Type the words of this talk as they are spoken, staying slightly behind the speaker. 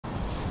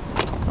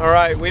All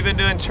right, we've been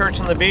doing Church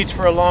on the Beach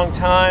for a long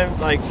time,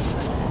 like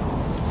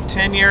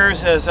 10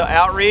 years as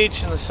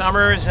outreach in the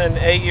summers and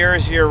 8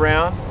 years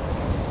year-round.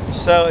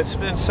 So it's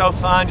been so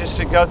fun just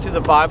to go through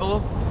the Bible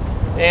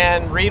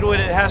and read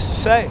what it has to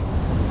say.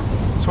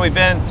 So we've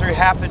been through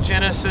half of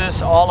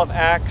Genesis, all of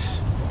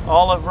Acts,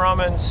 all of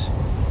Romans,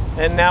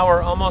 and now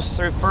we're almost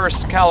through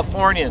 1st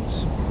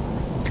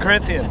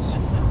Corinthians.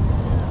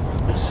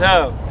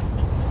 So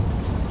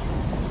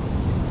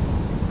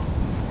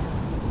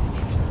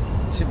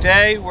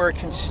today we're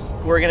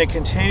going to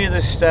continue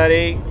this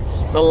study.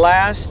 The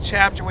last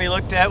chapter we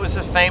looked at was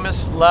the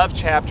famous love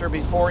chapter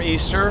before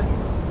Easter,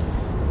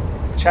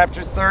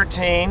 chapter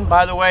 13.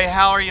 By the way,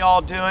 how are you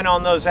all doing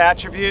on those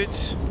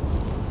attributes?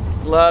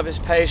 Love is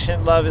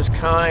patient, love is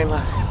kind.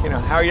 You know,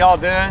 how are y'all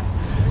doing?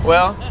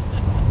 Well,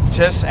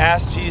 just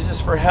ask Jesus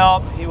for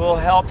help. He will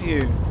help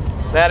you.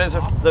 That is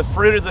the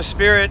fruit of the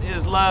Spirit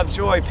is love,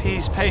 joy,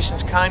 peace,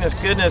 patience, kindness,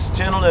 goodness,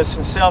 gentleness,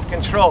 and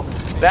self-control.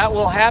 That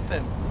will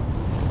happen.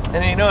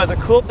 And you know, the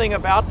cool thing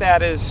about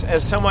that is,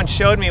 as someone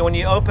showed me, when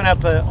you open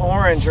up an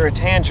orange or a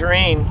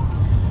tangerine,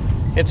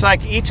 it's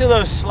like each of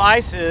those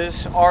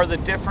slices are the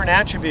different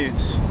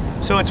attributes.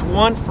 So it's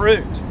one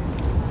fruit.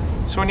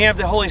 So when you have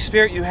the Holy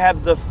Spirit, you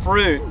have the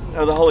fruit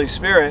of the Holy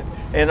Spirit,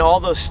 and all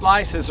those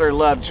slices are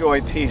love,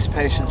 joy, peace,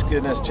 patience,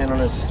 goodness,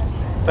 gentleness,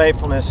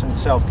 faithfulness, and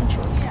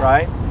self-control,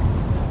 right?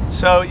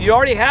 So you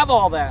already have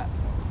all that.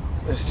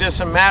 It's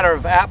just a matter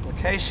of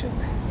application.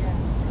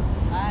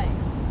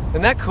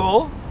 Isn't that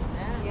cool?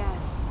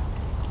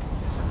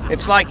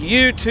 It's like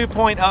you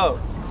 2.0,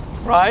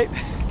 right?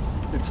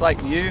 It's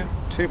like you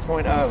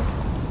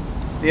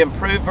 2.0. The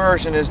improved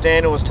version, as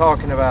Daniel was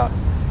talking about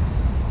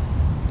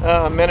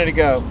a minute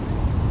ago.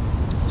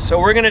 So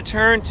we're going to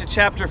turn to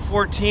chapter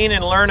 14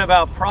 and learn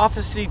about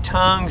prophecy,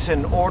 tongues,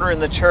 and order in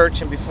the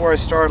church. And before I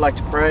start, I'd like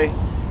to pray.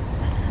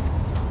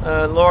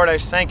 Lord, I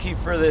thank you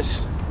for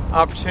this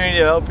opportunity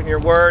to open your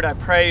word. I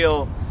pray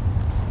you'll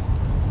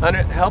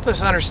help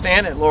us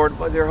understand it, Lord,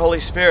 with your Holy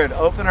Spirit.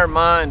 Open our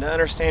mind to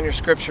understand your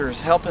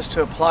scriptures. Help us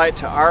to apply it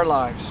to our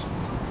lives.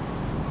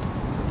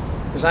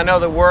 Because I know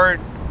the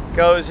word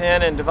goes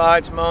in and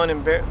divides bone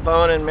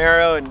and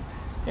marrow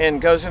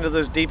and goes into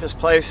those deepest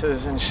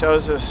places and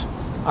shows us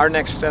our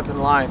next step in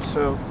life.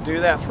 So do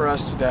that for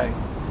us today.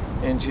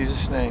 In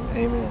Jesus' name,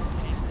 amen.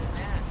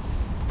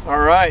 All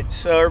right,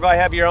 so everybody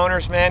have your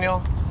owner's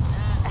manual.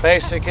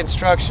 Basic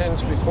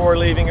instructions before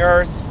leaving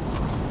Earth.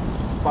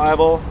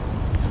 Bible.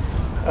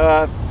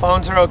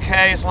 Phones are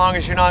okay as long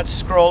as you're not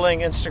scrolling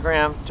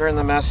Instagram during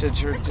the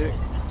message or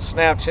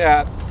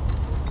Snapchat.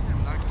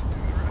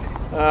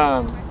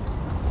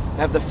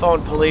 Have the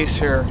phone police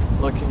here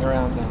looking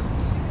around now.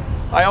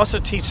 I also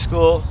teach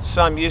school,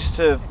 so I'm used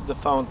to the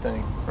phone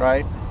thing,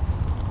 right?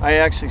 I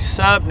actually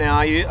sub now.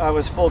 I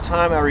was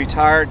full-time, I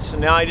retired, so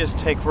now I just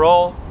take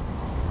roll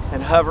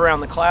and hover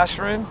around the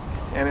classroom,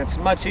 and it's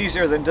much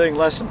easier than doing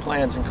lesson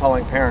plans and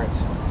calling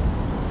parents.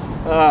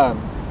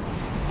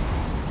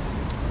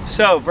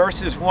 So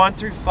verses 1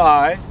 through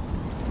 5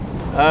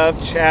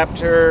 of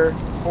chapter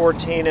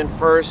 14 in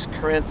 1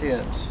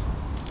 Corinthians.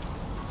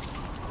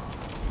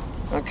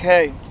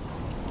 Okay.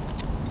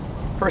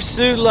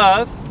 Pursue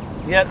love,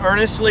 yet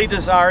earnestly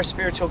desire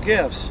spiritual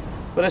gifts,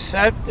 but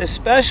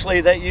especially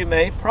that you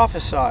may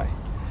prophesy.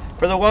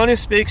 For the one who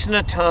speaks in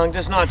a tongue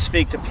does not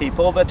speak to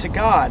people, but to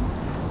God.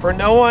 For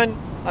no one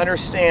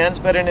understands,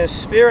 but in his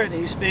spirit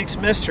he speaks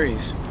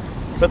mysteries.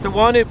 But the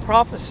one who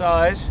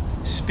prophesies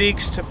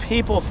speaks to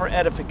people for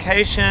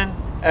edification,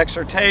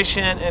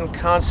 exhortation, and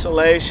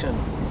consolation.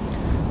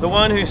 The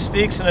one who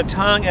speaks in a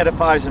tongue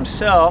edifies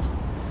himself,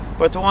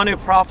 but the one who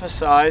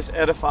prophesies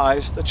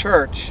edifies the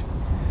church.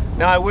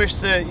 Now I wish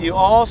that you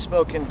all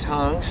spoke in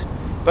tongues,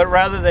 but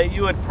rather that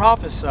you would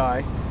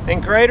prophesy.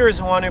 And greater is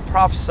the one who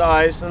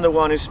prophesies than the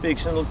one who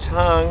speaks in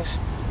tongues,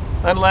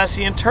 unless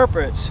he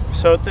interprets,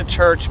 so that the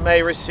church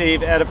may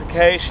receive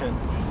edification.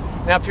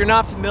 Now if you're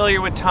not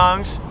familiar with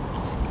tongues,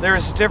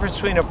 there's a difference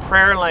between a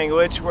prayer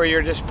language where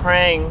you're just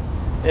praying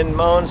in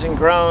moans and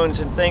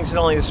groans and things that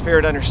only the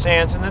Spirit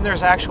understands, and then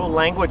there's actual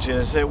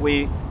languages that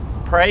we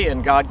pray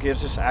in. God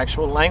gives us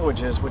actual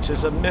languages, which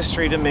is a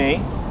mystery to me,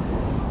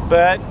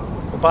 but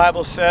the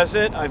Bible says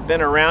it. I've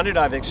been around it,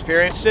 I've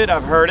experienced it,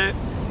 I've heard it.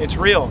 It's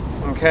real,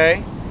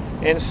 okay?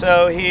 And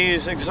so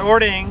he's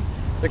exhorting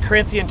the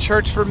Corinthian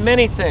church for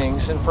many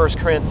things in 1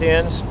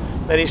 Corinthians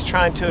that he's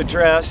trying to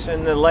address,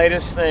 and the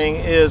latest thing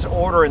is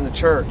order in the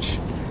church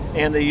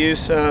and the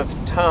use of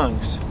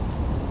tongues.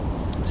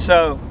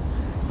 So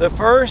the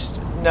first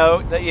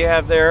note that you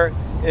have there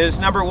is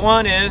number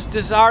one is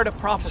desire to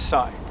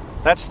prophesy.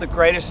 That's the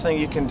greatest thing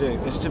you can do,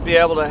 is to be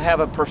able to have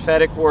a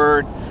prophetic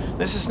word.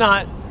 This is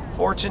not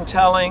fortune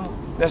telling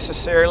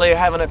necessarily,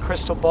 having a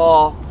crystal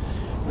ball.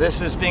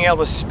 This is being able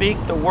to speak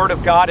the word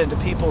of God into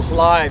people's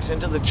lives,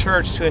 into the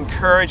church, to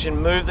encourage and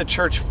move the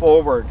church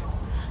forward.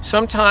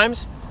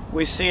 Sometimes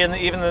we see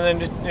even in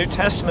the New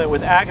Testament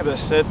with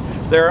Agabus that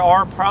there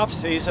are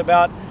prophecies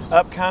about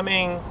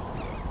upcoming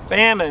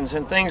famines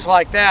and things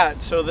like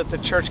that so that the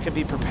church could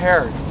be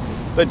prepared.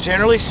 But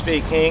generally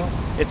speaking,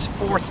 it's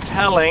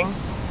forthtelling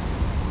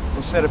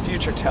instead of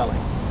future telling.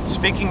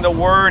 Speaking the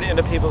word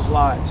into people's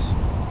lives.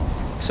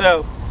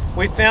 So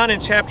we found in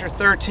chapter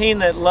 13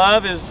 that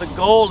love is the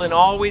goal in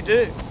all we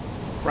do,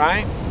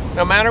 right?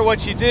 No matter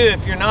what you do,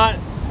 if you're not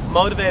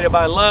motivated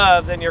by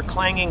love, then you're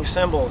clanging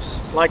cymbals.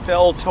 Like the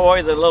old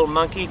toy, the little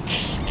monkey.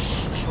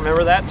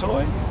 Remember that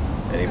toy?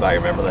 Anybody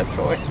remember that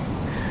toy?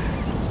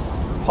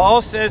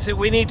 Paul says that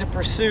we need to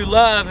pursue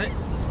love,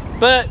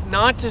 but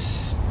not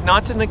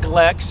to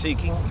neglect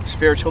seeking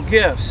spiritual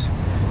gifts.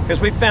 Because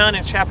we found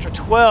in chapter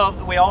 12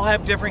 that we all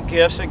have different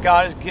gifts that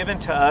God has given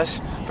to us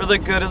for the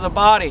good of the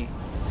body.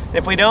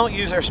 If we don't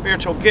use our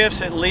spiritual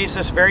gifts, it leaves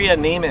us very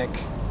anemic.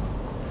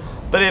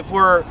 But if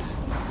we're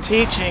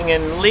teaching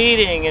and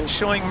leading and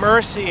showing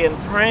mercy and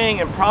praying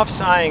and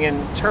prophesying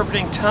and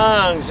interpreting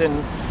tongues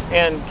and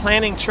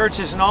planting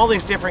churches and all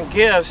these different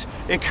gifts,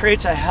 it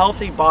creates a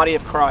healthy body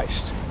of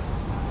Christ.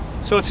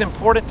 So it's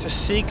important to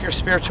seek your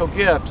spiritual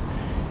gift.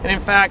 And in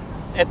fact,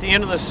 at the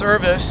end of the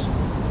service,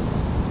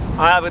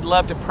 I would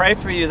love to pray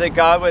for you that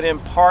God would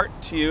impart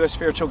to you a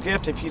spiritual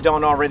gift if you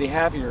don't already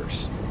have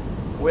yours.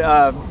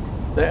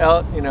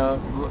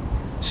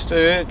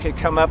 Stu could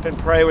come up and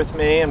pray with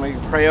me, and we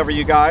could pray over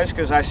you guys,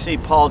 because I see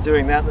Paul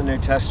doing that in the New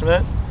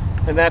Testament.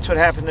 And that's what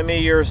happened to me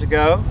years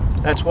ago.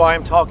 That's why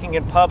I'm talking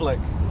in public,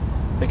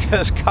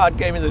 because God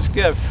gave me this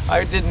gift.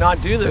 I did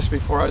not do this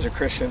before I was a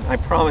Christian, I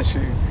promise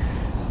you.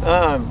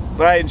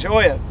 But I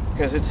enjoy it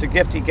because it's a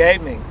gift he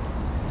gave me.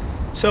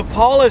 So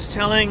Paul is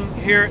telling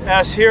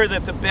us here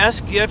that the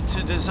best gift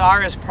to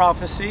desire is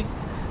prophecy.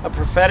 A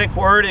prophetic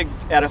word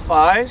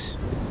edifies,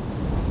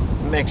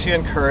 makes you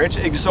encouraged,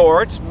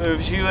 exhorts,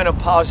 moves you in a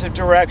positive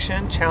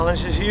direction,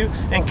 challenges you,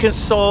 and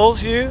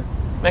consoles you,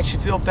 makes you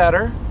feel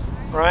better,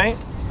 right?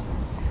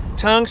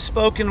 Tongues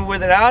spoken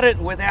without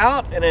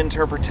an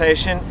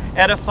interpretation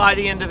edify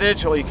the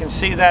individual. You can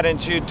see that in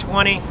Jude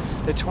 20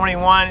 to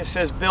 21. It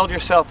says, build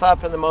yourself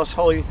up in the most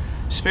Holy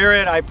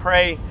Spirit. I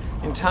pray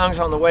in tongues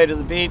on the way to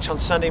the beach on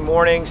Sunday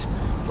mornings.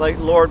 Like,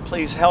 Lord,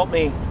 please help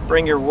me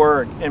bring your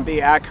word and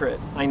be accurate.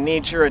 I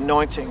need your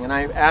anointing, and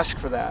I ask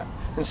for that.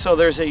 And so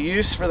there's a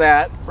use for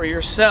that for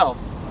yourself.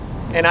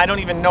 And I don't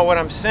even know what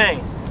I'm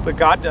saying, but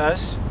God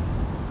does.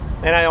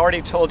 And I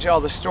already told you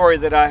all the story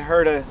that I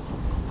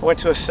went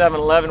to a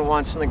 7-Eleven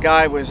once, and the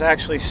guy was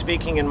actually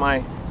speaking in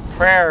my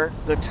prayer,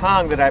 the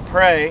tongue that I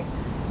pray,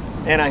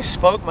 and I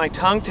spoke my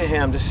tongue to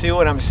him to see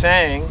what I'm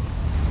saying.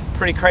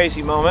 Pretty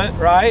crazy moment,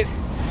 right?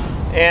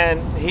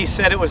 And he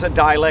said it was a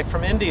dialect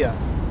from India.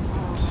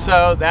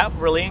 So that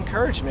really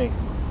encouraged me.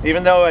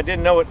 Even though I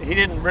didn't know it, he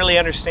didn't really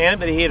understand it,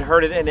 but he had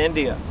heard it in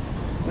India.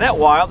 Isn't that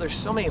wild? There's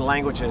so many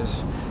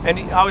languages. And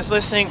I was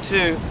listening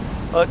to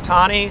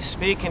Tani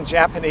speak in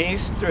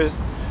Japanese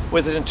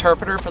with an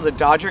interpreter for the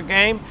Dodger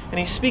game, and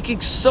he's speaking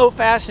so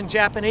fast in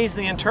Japanese,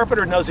 the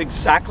interpreter knows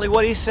exactly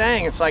what he's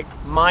saying. It's like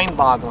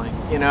mind-boggling,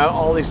 you know,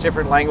 all these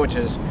different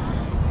languages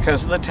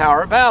because of the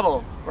Tower of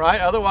Babel,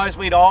 right? Otherwise,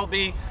 we'd all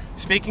be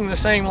speaking the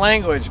same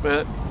language,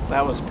 but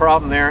that was the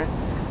problem there.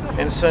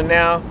 And so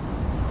now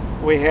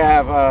we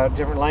have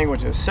different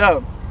languages.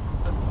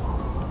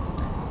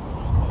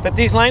 But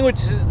these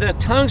languages, the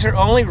tongues are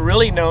only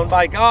really known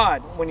by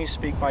God when you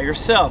speak by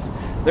yourself.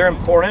 They're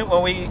important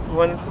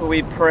when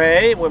we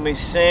pray, when we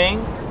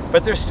sing,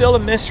 but they're still a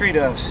mystery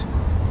to us.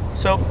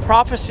 So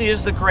prophecy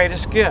is the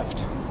greatest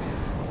gift.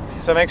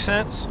 Does that make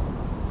sense?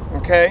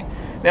 Okay.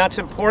 Now it's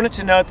important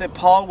to note that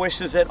Paul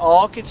wishes that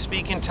all could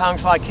speak in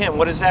tongues like him.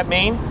 What does that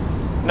mean?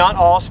 Not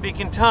all speak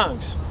in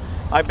tongues.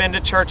 I've been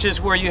to churches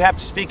where you have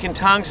to speak in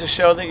tongues to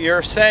show that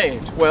you're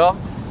saved. Well,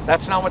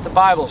 that's not what the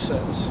Bible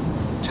says.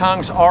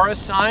 Tongues are a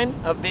sign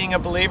of being a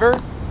believer,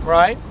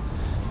 right?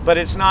 But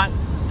it's not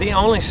the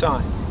only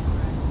sign.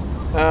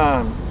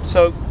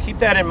 So keep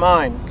that in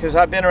mind, because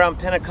I've been around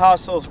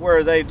Pentecostals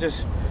where they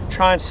just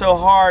trying so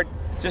hard,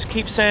 just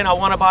keep saying, I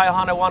want to buy a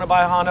Honda, I want to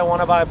buy a Honda, I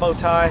want to buy a bow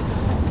tie,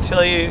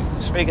 until you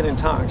speak it in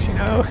tongues, you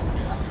know?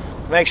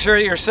 Make sure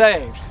you're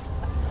saved.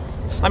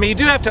 I mean, you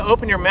do have to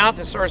open your mouth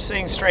and start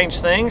saying strange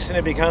things, and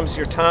it becomes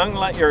your tongue,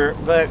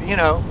 but you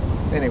know,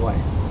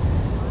 anyway.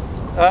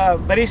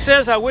 But he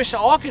says, I wish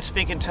all could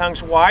speak in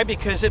tongues. Why?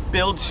 Because it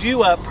builds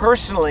you up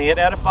personally. It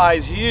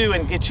edifies you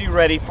and gets you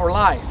ready for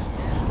life.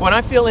 When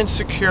I feel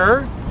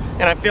insecure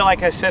and I feel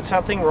like I said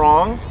something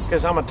wrong,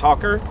 because I'm a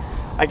talker,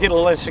 I get a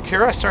little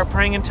insecure, I start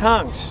praying in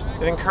tongues.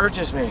 It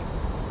encourages me.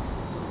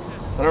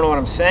 I don't know what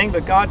I'm saying,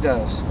 but God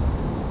does.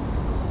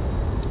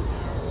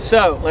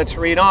 So let's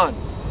read on.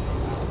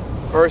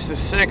 Verses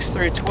 6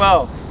 through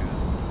 12.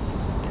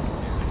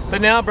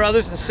 But now,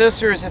 brothers and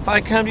sisters, if I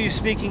come to you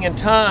speaking in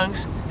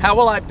tongues, how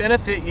will I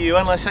benefit you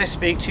unless I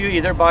speak to you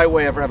either by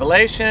way of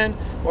revelation,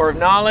 or of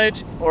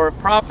knowledge, or of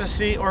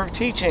prophecy, or of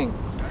teaching?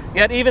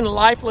 Yet even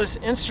lifeless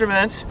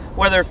instruments,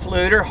 whether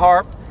flute or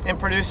harp, in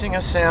producing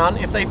a sound,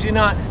 if they do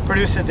not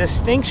produce a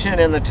distinction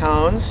in the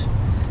tones,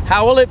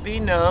 how will it be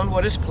known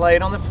what is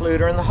played on the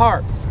flute or in the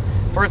harp?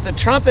 For if the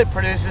trumpet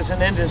produces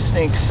an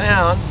indistinct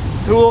sound,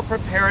 who will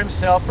prepare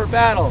himself for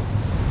battle?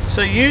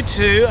 So you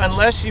too,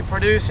 unless you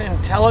produce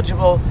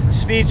intelligible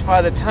speech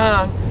by the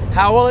tongue,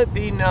 how will it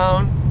be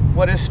known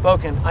what is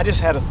spoken. I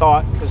just had a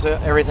thought because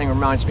everything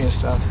reminds me of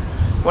stuff.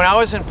 When I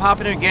was in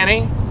Papua New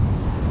Guinea,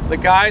 the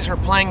guys were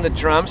playing the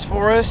drums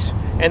for us,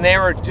 and they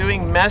were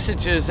doing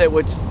messages that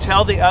would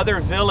tell the other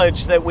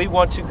village that we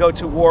want to go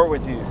to war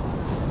with you.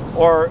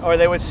 Or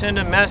they would send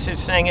a message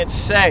saying it's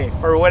safe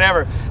or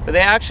whatever. But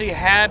they actually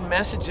had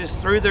messages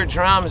through their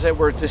drums that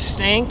were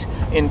distinct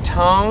in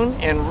tone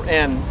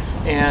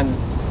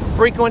and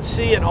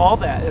frequency and all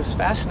that. It was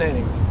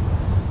fascinating.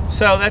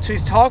 So that's what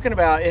he's talking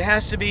about. It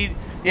has to be,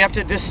 you have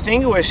to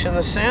distinguish in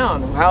the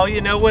sound, how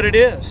you know what it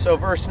is. So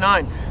verse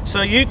 9,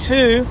 so you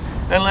too,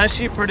 unless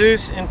you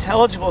produce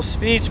intelligible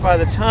speech by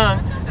the tongue,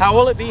 how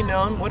will it be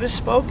known what is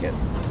spoken?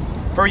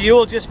 For you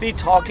will just be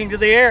talking to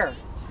the air.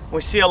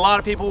 We see a lot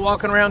of people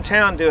walking around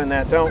town doing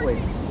that, don't we?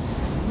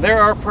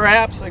 There are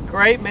perhaps a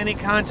great many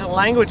kinds of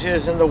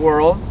languages in the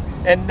world,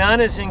 and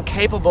none is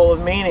incapable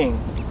of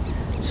meaning.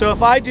 So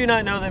if I do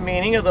not know the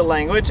meaning of the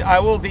language, I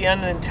will be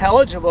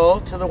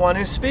unintelligible to the one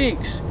who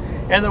speaks,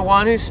 and the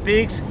one who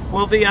speaks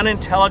will be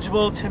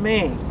unintelligible to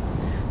me.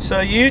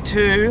 So you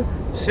too,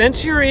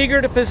 since you're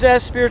eager to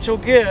possess spiritual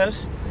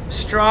gifts,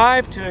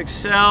 strive to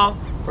excel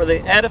for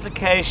the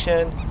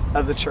edification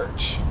of the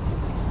church.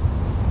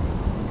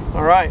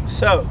 All right,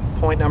 so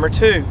point number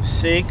 2,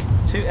 seek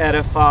to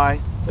edify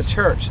the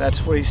church.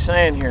 That's what he's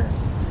saying here.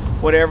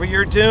 Whatever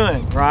you're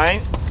doing,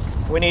 right?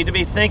 We need to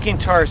be thinking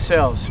to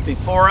ourselves,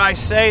 before I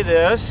say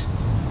this,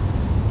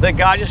 that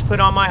God just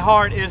put on my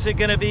heart, is it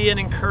going to be an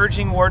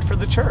encouraging word for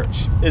the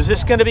church? Is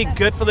this going to be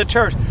good for the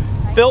church?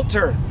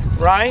 Filter,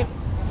 right?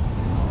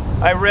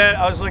 I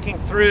was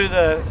looking through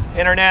the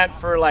internet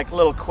for like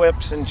little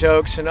quips and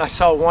jokes, and I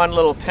saw one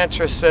little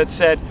Pinterest that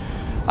said,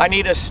 I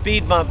need a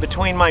speed bump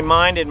between my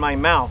mind and my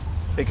mouth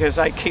because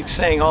I keep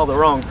saying all the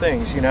wrong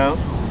things, you know?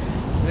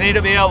 You need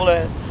to be able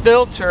to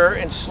filter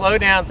and slow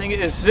down, think,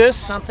 is this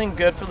something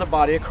good for the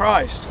body of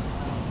Christ?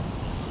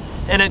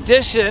 In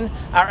addition,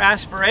 our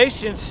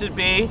aspirations should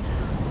be,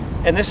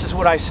 and this is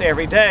what I say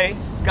every day,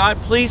 God,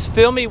 please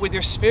fill me with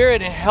your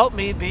Spirit and help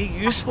me be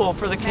useful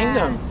for the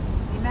kingdom.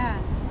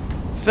 Amen.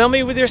 Fill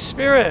me with your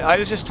Spirit. I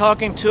was just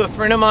talking to a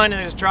friend of mine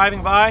who was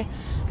driving by,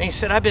 and he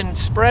said, I've been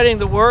spreading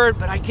the word,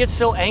 but I get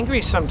so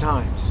angry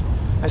sometimes.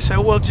 I said,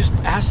 well, just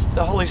ask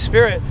the Holy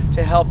Spirit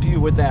to help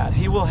you with that.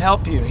 He will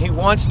help you. He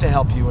wants to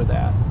help you with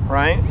that,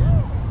 right?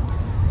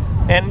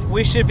 And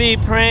we should be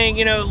praying,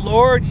 you know,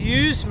 Lord,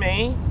 use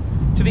me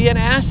to be an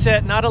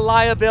asset, not a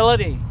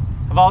liability.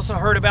 I've also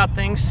heard about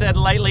things said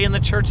lately in the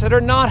church that are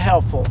not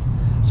helpful.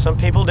 Some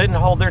people didn't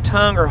hold their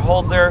tongue or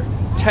hold their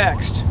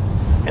text,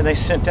 and they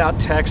sent out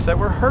texts that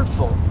were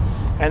hurtful.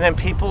 And then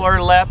people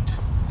are left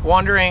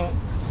wondering,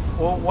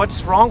 well,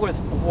 what's wrong with,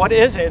 what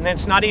is it? And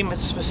it's not even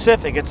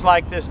specific. It's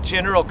like this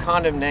general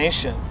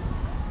condemnation.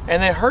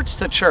 And it hurts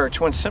the church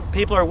when some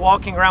people are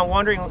walking around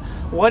wondering,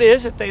 what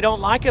is it they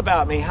don't like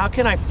about me? How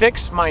can I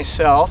fix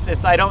myself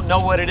if I don't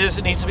know what it is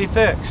that needs to be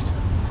fixed?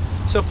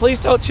 So please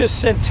don't just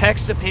send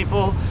text to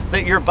people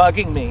that you're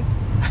bugging me.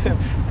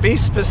 Be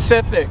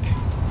specific,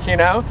 you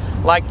know,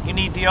 like you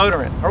need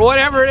deodorant or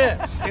whatever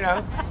it is, you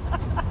know.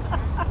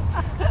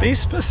 Be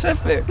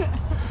specific.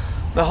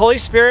 The Holy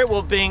Spirit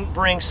will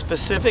bring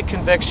specific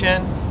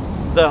conviction.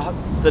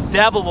 The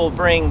devil will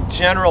bring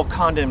general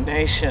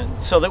condemnation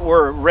so that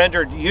we're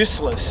rendered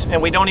useless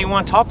and we don't even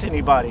want to talk to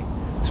anybody.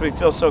 So we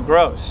feel so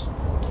gross.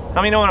 How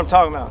many know what I'm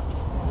talking about?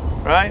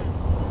 Right?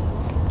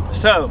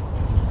 So,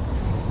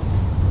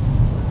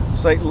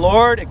 it's like,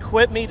 Lord,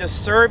 equip me to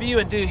serve you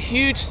and do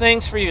huge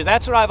things for you.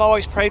 That's what I've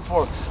always prayed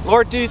for.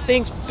 Lord, do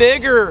things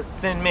bigger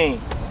than me.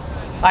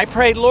 I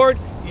prayed, Lord,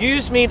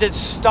 use me to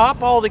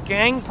stop all the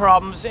gang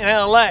problems in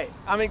LA.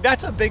 I mean,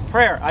 that's a big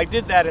prayer. I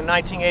did that in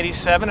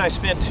 1987. I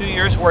spent 2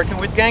 years working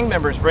with gang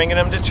members, bringing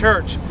them to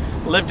church.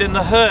 Lived in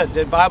the hood,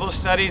 did Bible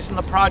studies in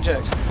the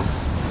projects.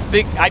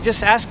 I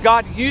just asked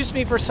God, use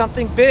me for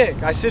something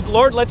big. I said,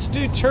 Lord, let's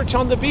do church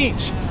on the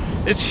beach.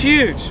 It's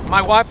huge.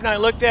 My wife and I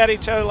looked at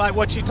each other like,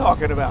 what you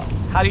talking about?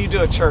 How do you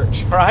do a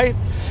church, right?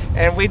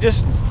 And we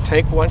just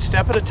take one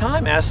step at a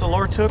time, ask the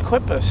Lord to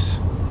equip us.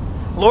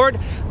 Lord,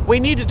 we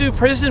need to do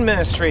prison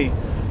ministry.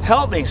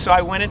 Help me. So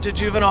I went into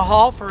juvenile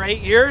hall for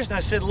 8 years and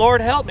I said,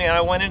 Lord, help me. And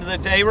I went into the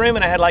day room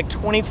and I had like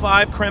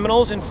 25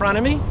 criminals in front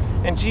of me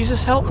and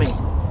Jesus helped me.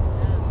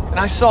 And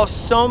I saw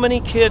so many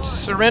kids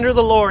surrender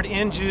the Lord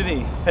in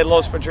juvie at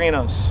Los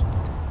Padrinos.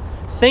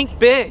 Think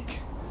big.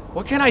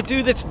 What can I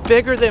do that's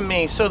bigger than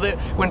me so that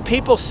when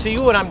people see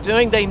what I'm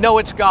doing, they know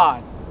it's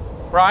God,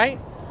 right?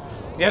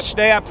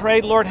 Yesterday I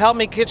prayed, Lord, help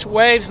me catch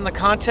waves in the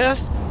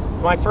contest.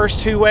 My first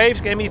 2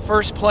 waves gave me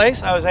first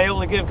place. I was able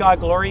to give God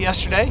glory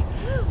yesterday.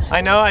 I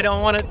know I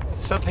don't want to,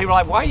 some people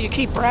are like, why do you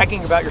keep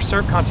bragging about your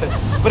surf contest?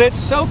 But it's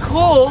so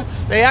cool,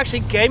 they actually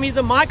gave me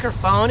the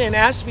microphone and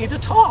asked me to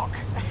talk.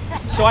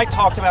 So I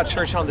talked about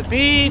church on the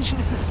beach,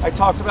 I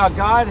talked about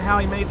God and how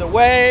he made the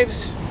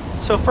waves.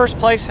 So first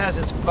place has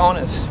its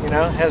bonus, you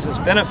know, has its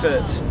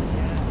benefits.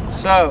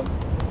 So,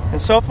 and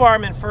so far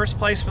I'm in first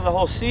place for the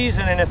whole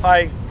season, and if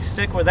I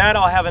stick with that,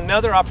 I'll have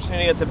another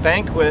opportunity at the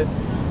banquet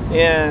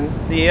in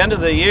the end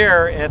of the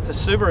year at the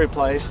Subaru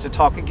place to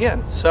talk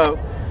again. So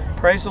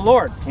Praise the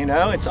Lord. You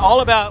know, it's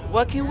all about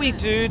what can we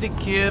do to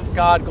give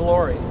God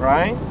glory,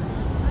 right?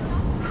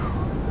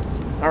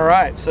 All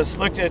right, so let's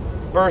look at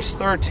verses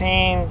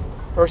 13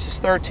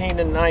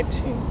 and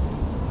 19.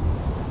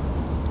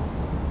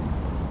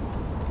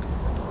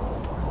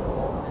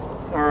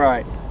 All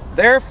right,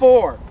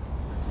 therefore.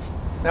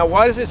 Now,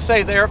 why does it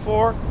say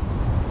therefore?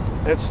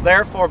 It's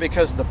therefore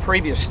because of the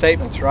previous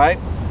statements, right?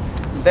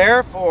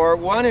 Therefore,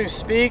 one who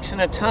speaks in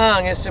a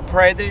tongue is to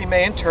pray that he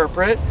may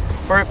interpret.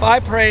 For if I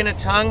pray in a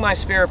tongue, my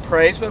spirit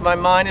prays, but my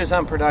mind is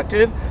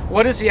unproductive.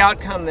 What is the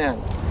outcome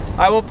then?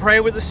 I will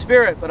pray with the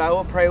spirit, but I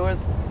will pray with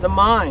the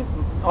mind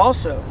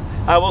also.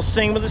 I will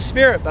sing with the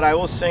spirit, but I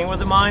will sing with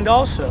the mind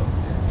also.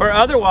 For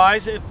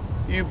otherwise, if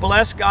you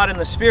bless God in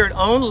the spirit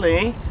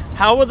only,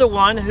 how will the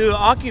one who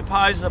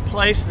occupies the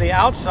place of the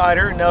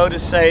outsider know to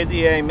say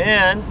the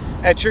amen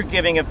at your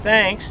giving of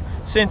thanks,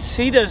 since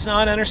he does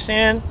not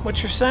understand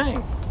what you're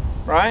saying?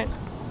 Right?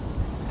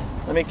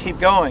 Let me keep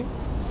going.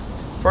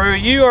 For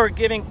you are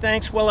giving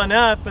thanks well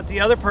enough, but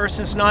the other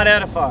person's not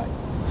edified.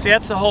 See,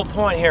 that's the whole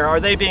point here. Are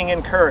they being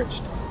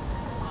encouraged?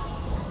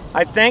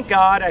 I thank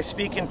God I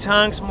speak in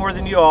tongues more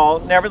than you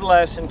all.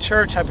 Nevertheless, in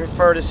church I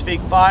prefer to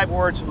speak 5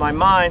 words with my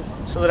mind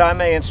so that I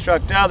may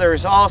instruct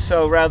others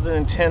also, rather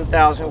than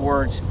 10,000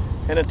 words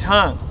in a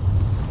tongue.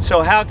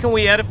 So how can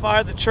we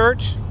edify the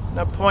church?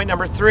 Now, point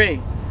number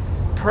 3.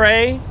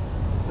 Pray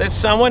that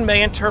someone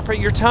may interpret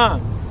your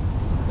tongue.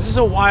 This is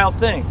a wild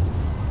thing.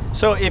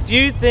 So if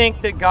you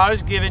think that God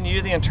has given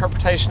you the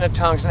interpretation of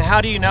tongues, and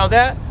how do you know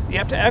that? You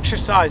have to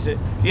exercise it.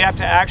 You have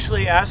to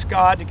actually ask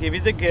God to give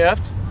you the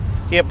gift.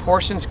 He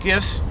apportions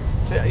gifts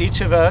to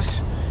each of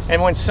us.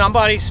 And when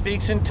somebody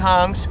speaks in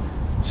tongues,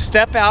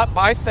 step out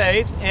by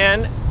faith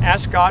and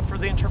ask God for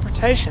the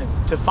interpretation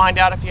to find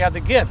out if you have the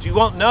gift. You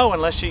won't know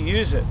unless you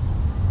use it.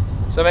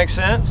 Does that make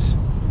sense?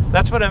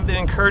 That's what I've been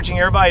encouraging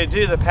everybody to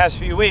do the past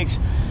few weeks.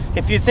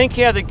 If you think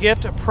you have the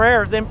gift of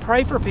prayer, then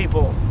pray for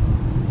people.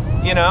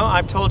 You know,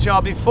 I've told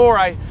y'all before,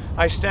 I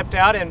stepped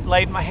out and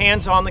laid my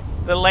hands on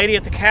the lady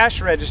at the cash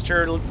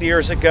register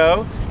years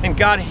ago, and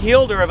God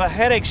healed her of a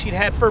headache she'd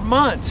had for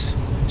months.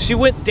 She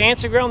went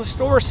dancing around the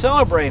store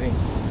celebrating.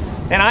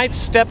 And I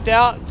stepped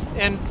out,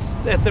 and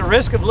at the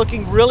risk of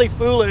looking really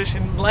foolish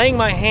and laying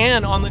my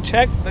hand on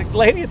the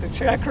lady at the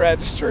check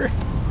register,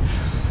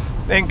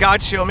 and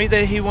God showed me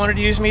that He wanted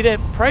to use me to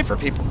pray for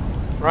people,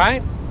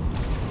 right?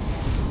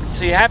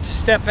 So you have to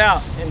step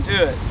out and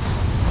do it.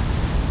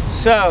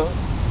 So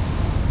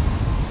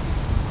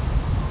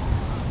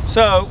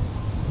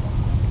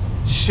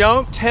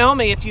tell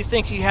me if you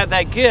think you have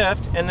that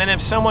gift, and then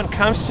if someone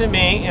comes to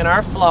me in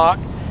our flock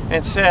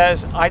and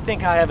says, I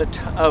think I have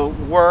a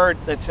word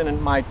that's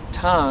in my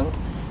tongue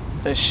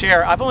to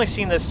share. I've only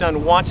seen this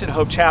done once at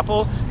Hope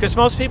Chapel, because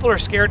most people are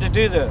scared to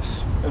do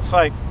this. It's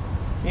like,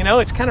 you know,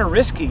 it's kind of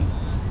risky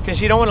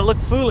because you don't want to look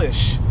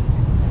foolish.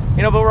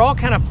 You know, but we're all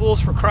kind of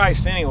fools for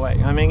Christ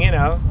anyway. I mean, you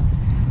know.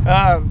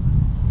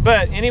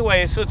 But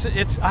anyway, so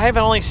I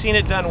haven't only seen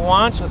it done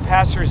once with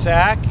Pastor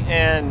Zach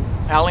and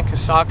Alan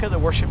Kasaka, the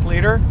worship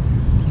leader.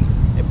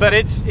 But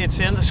it's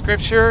in the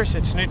scriptures,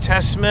 it's New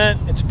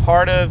Testament, it's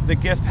part of the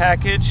gift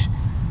package.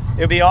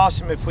 It would be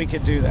awesome if we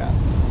could do that.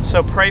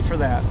 So pray for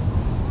that.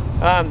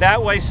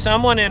 That way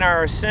someone in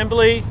our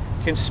assembly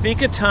can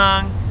speak a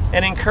tongue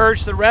and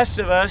encourage the rest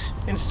of us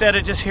instead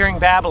of just hearing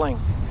babbling.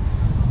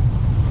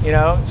 You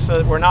know, so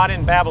that we're not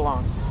in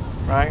Babylon,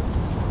 right?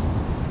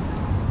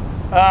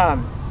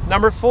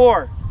 Number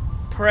 4,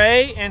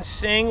 pray and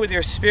sing with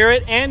your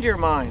spirit and your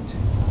mind.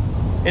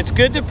 It's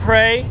good to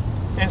pray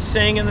and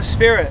sing in the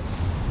spirit.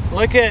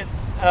 Look at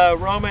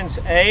Romans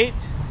 8,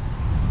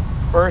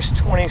 verse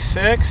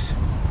 26.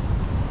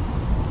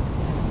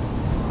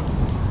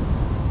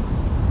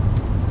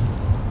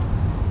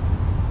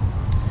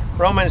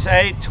 Romans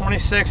 8,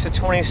 26 to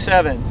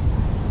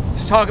 27.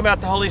 Let's talk about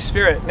the Holy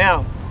Spirit.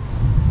 Now,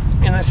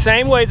 in the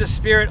same way, the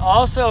Spirit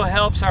also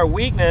helps our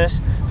weakness,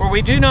 for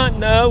we do not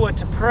know what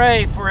to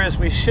pray for as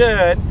we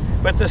should,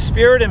 but the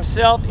Spirit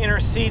Himself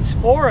intercedes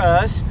for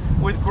us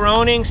with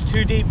groanings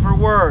too deep for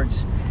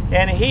words.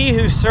 And He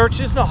who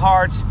searches the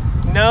hearts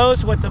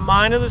knows what the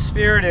mind of the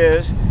Spirit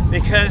is,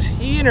 because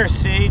He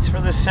intercedes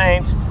for the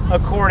saints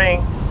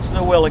according to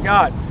the will of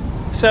God.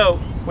 So,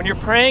 when you're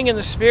praying in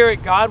the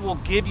Spirit, God will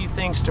give you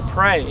things to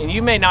pray, and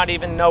you may not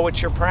even know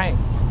what you're praying.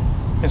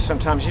 And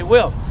sometimes you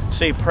will.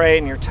 So you pray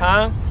in your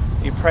tongue,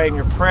 you pray in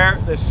your prayer,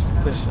 this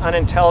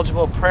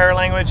unintelligible prayer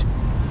language,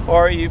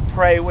 or you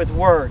pray with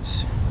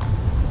words.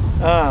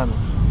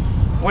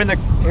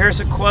 Here's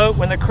a quote: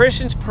 when the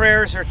Christian's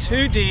prayers are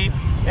too deep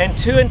and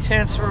too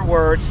intense for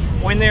words,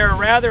 when they are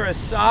rather a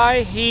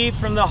sigh heaved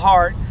from the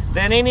heart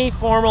than any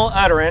formal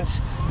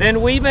utterance,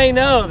 then we may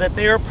know that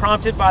they are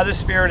prompted by the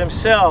Spirit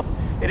Himself.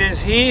 It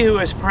is He who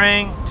is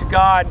praying to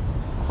God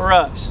for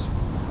us.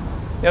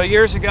 You know,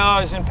 years ago I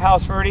was in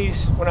Palos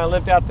Verdes when I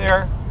lived out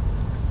there,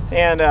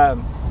 and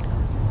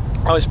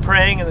I was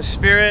praying in the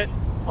Spirit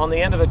on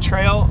the end of a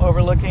trail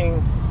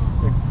overlooking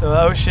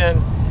the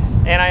ocean,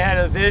 and I had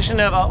a vision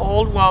of an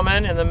old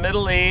woman in the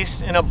Middle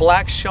East in a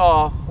black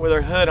shawl with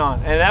her hood on.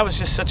 And that was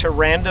just such a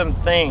random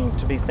thing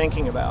to be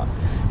thinking about.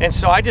 And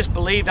so I just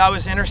believed I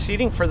was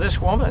interceding for this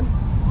woman.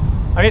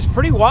 I mean, it's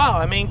pretty wild.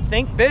 I mean,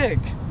 think big.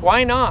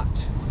 Why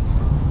not?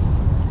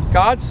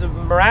 God's a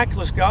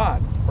miraculous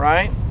God,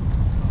 right?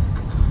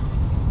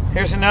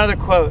 Here's another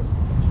quote.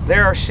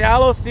 There are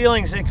shallow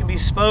feelings that can be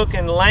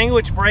spoken.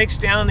 Language breaks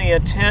down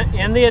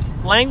in the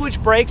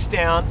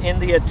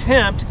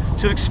attempt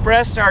to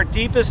express our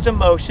deepest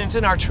emotions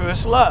and our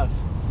truest love.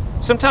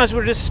 Sometimes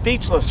we're just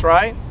speechless,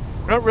 right?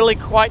 We don't really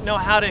quite know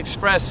how to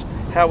express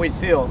how we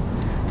feel.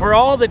 For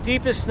all the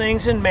deepest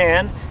things in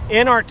man,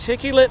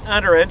 inarticulate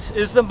utterance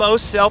is the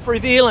most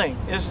self-revealing,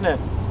 isn't it?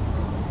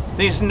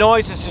 These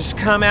noises just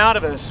come out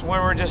of us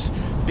when we're just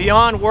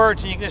beyond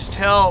words, and you can just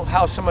tell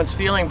how someone's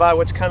feeling by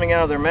what's coming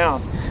out of their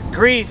mouth.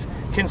 Grief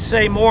can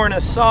say more in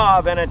a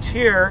sob and a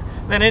tear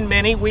than in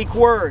many weak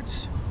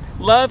words.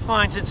 Love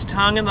finds its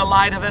tongue in the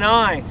light of an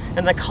eye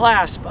and the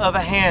clasp of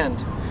a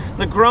hand.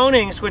 The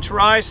groanings which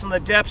rise from the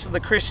depths of the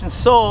Christian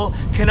soul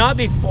cannot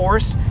be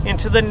forced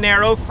into the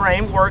narrow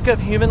framework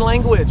of human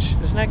language.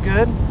 Isn't that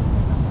good?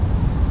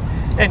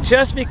 And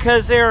just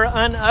because they are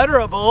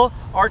unutterable,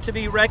 are to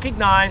be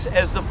recognized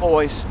as the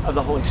voice of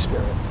the Holy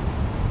Spirit.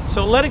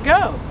 So let it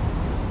go.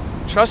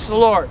 Trust the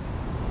Lord.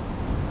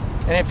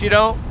 And if you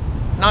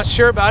not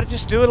sure about it,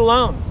 just do it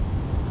alone,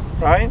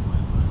 right?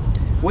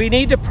 We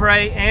need to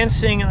pray and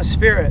sing in the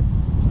Spirit.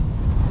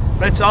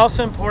 But it's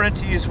also important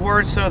to use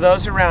words so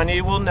those around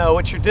you will know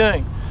what you're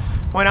doing.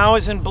 When I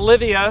was in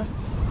Bolivia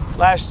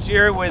last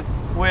year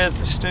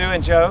with Stu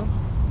and Joe,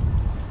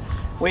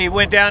 we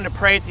went down to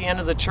pray at the end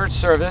of the church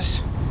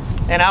service,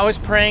 and I was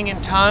praying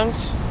in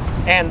tongues,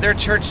 and their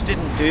church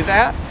didn't do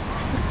that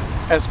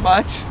as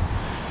much.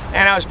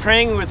 And I was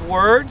praying with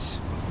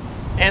words,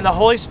 and the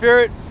Holy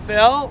Spirit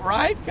fell,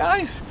 right,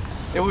 guys?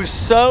 It was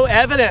so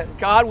evident.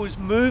 God was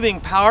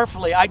moving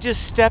powerfully. I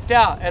just stepped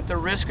out at the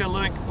risk of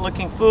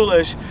looking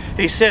foolish.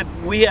 He said,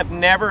 we have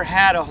never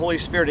had a Holy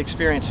Spirit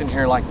experience in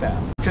here like that.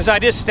 Because I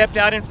just stepped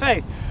out in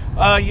faith.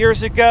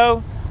 Years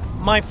ago,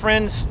 my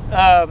friend's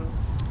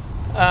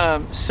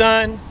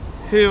son,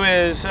 who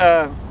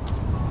had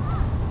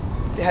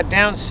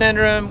Down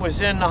syndrome, was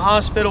in the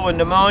hospital with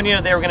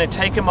pneumonia. They were going to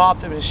take him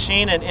off the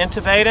machine and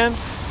intubate him.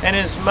 And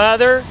his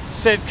mother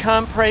said,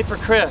 come pray for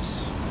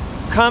Chris.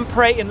 Come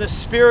pray in the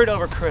Spirit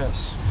over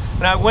Chris.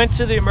 And I went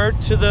to the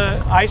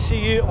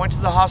ICU, went to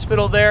the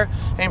hospital there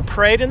and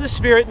prayed in the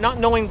Spirit, not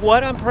knowing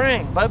what I'm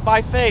praying, but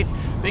by faith,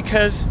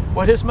 because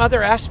what his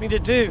mother asked me to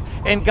do.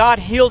 And God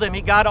healed him.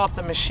 He got off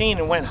the machine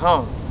and went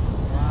home.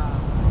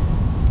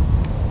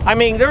 I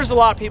mean, there's a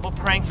lot of people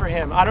praying for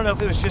him. I don't know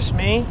if it was just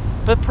me,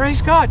 but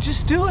praise God,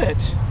 just do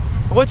it.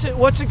 What's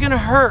it going to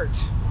hurt?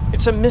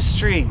 It's a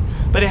mystery,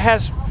 but it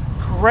has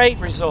great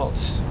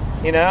results,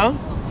 you know?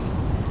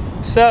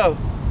 So,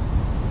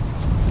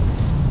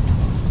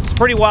 it's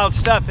pretty wild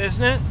stuff,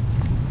 isn't it?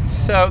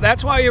 So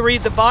that's why you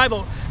read the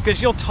Bible,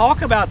 because you'll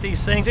talk about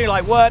these things and you're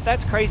like, what?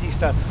 That's crazy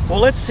stuff. Well,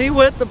 let's see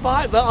what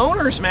the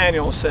owner's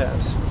manual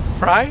says,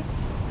 right?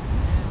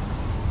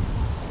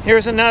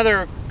 Here's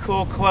another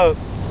cool quote.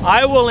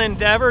 I will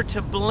endeavor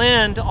to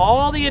blend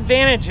all the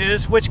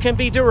advantages which can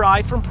be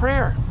derived from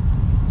prayer.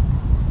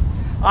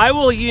 I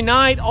will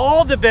unite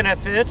all the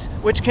benefits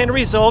which can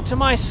result to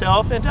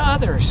myself and to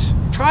others.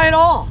 Try it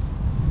all,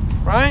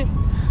 right?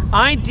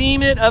 I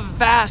deem it of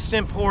vast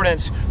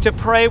importance to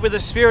pray with the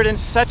Spirit in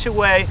such a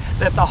way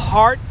that the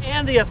heart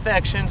and the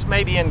affections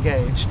may be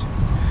engaged,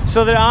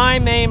 so that I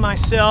may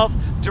myself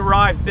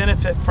derive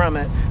benefit from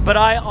it. But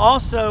I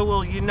also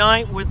will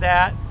unite with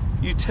that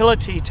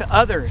utility to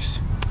others.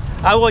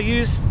 I will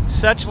use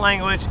such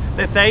language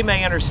that they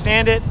may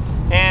understand it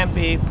and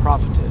be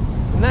profited.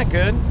 Isn't that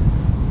good?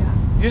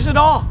 Yeah. Use it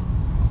all.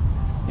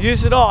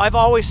 Use it all. I've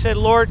always said,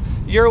 Lord,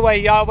 your way,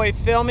 Yahweh,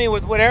 fill me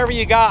with whatever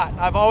you got.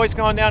 I've always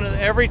gone down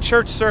to every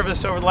church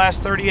service over the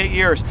last 38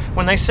 years.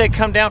 When they say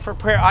come down for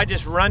prayer, I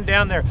just run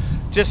down there.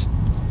 Just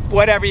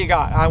whatever you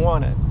got, I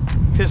want it.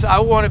 Because I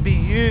want to be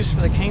used for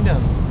the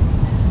kingdom.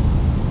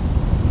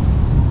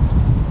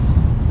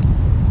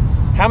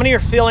 How many are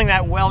feeling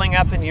that welling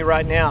up in you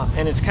right now?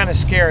 And it's kind of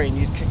scary,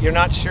 and you're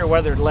not sure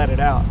whether to let it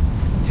out.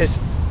 Because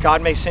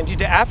God may send you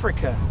to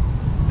Africa.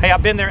 Hey,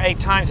 I've been there 8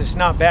 times. It's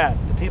not bad.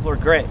 The people are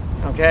great,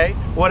 okay?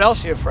 What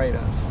else are you afraid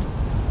of?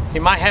 He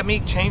might have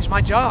me change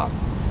my job.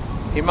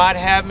 He might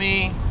have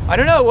me, I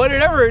don't know,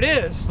 whatever it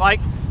is.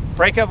 Like,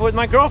 break up with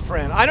my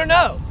girlfriend. I don't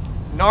know.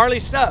 Gnarly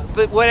stuff.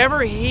 But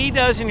whatever he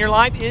does in your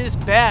life is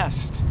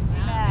best.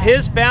 Amen.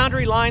 His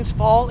boundary lines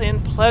fall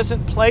in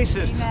pleasant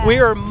places. Amen.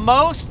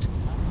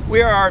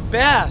 We are our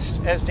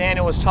best, as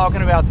Daniel was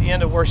talking about at the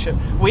end of worship.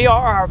 We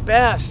are our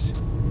best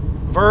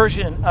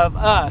version of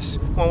us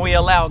when we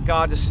allow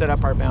God to set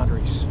up our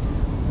boundaries.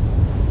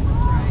 That's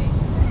right.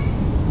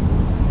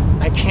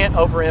 I can't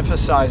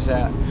overemphasize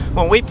that.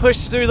 When we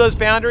push through those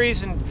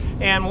boundaries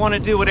and want to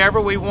do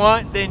whatever we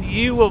want, then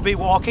you will be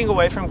walking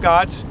away from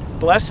God's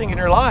blessing in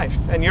your life,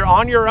 and you're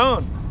on your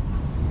own.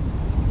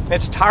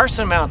 It's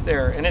tiresome out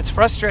there, and it's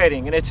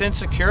frustrating, and it's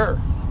insecure.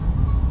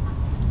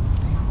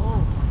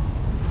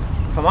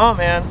 Come on,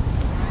 man.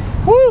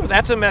 Woo,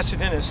 that's a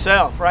message in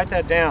itself. Write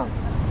that down.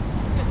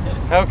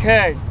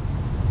 Okay,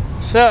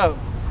 so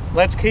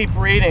let's keep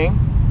reading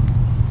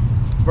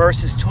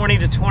verses 20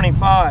 to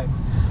 25.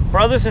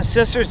 Brothers and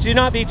sisters, do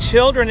not be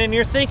children in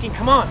your thinking.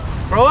 Come on,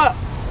 grow up.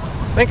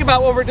 Think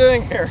about what we're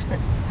doing here.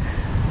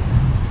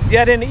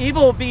 Yet in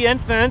evil be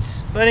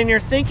infants, but in your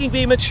thinking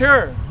be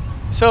mature.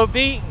 So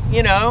be,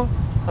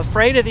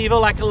 afraid of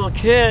evil like a little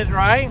kid,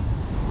 right?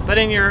 But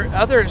in your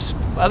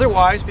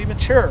otherwise be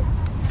mature.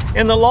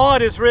 In the law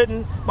it is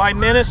written, by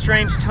men of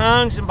strange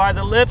tongues and by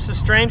the lips of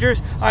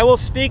strangers I will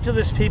speak to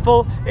this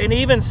people, and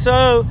even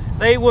so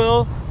they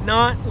will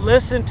not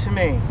listen to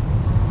me.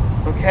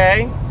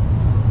 Okay?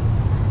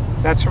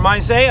 That's from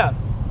Isaiah.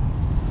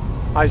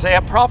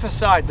 Isaiah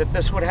prophesied that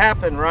this would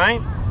happen,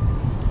 right?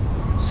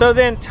 So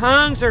then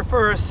tongues are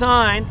for a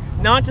sign,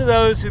 not to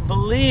those who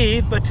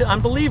believe, but to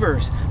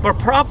unbelievers. But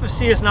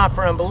prophecy is not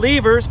for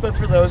unbelievers, but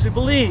for those who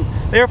believe.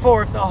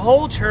 Therefore, if the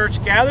whole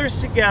church gathers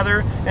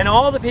together and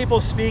all the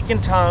people speak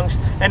in tongues,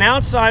 and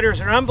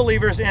outsiders or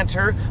unbelievers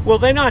enter, will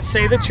they not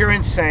say that you're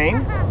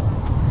insane?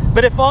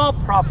 But if all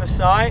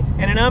prophesy,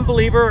 and an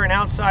unbeliever or an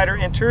outsider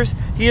enters,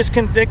 he is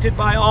convicted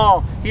by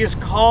all. He is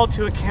called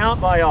to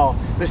account by all.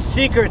 The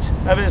secrets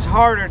of his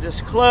heart are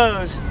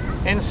disclosed,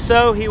 and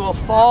so he will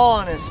fall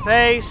on his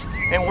face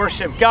and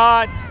worship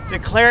God,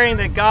 declaring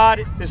that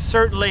God is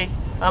certainly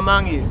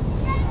among you.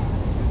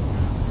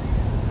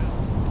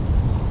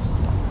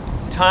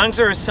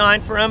 Tongues are a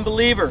sign for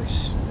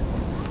unbelievers.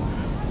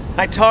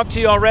 I talked to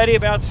you already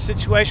about the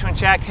situation with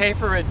Jack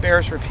Hafer. It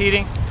bears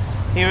repeating.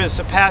 He was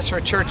a pastor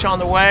of Church on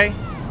the Way.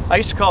 I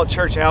used to call it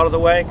Church Out of the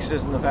Way because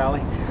it's in the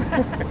valley.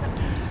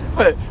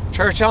 But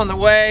Church on the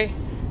Way.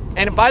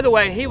 And by the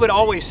way, he would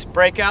always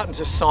break out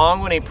into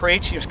song when he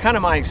preached. He was kind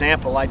of my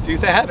example. I'd do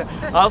that.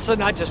 All of a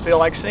sudden, I just feel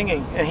like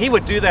singing. And he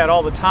would do that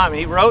all the time.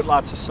 He wrote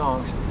lots of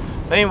songs.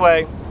 But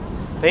anyway,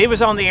 he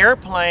was on the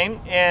airplane,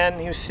 and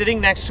he was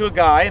sitting next to a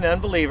guy, an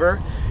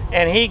unbeliever,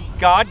 and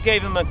God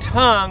gave him a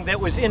tongue that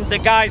was in the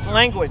guy's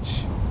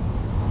language.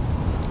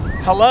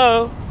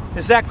 Hello?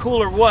 Is that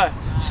cool or what?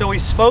 So he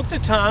spoke the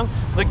tongue.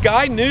 The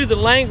guy knew the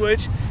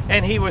language,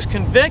 and he was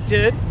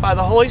convicted by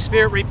the Holy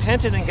Spirit,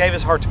 repented, and gave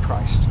his heart to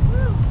Christ.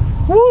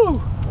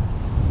 Woo!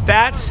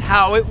 That's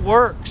how it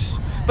works.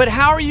 But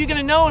how are you going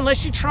to know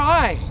unless you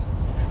try?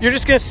 You're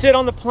just going to sit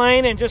on the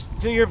plane and just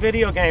do your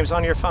video games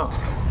on your phone.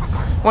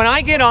 When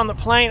I get on the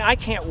plane, I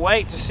can't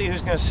wait to see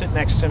who's going to sit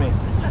next to me.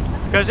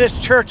 Because it's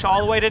church all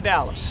the way to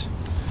Dallas.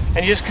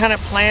 And you just kind of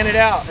plan it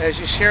out as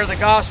you share the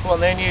gospel,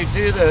 and then you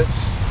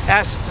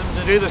ask them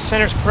to do the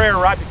sinner's prayer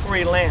right before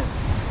you land.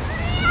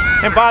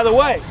 And by the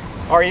way,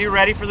 are you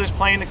ready for this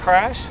plane to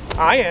crash?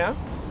 I am.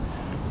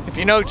 If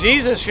you know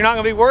Jesus, you're not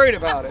going to be worried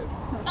about it.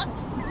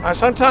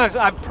 Sometimes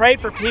I've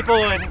prayed for people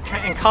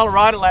in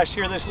Colorado last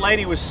year. This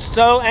lady was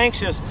so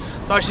anxious,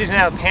 thought she was going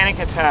to have a panic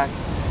attack.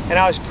 And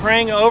I was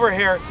praying over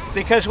here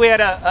because we had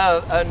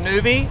a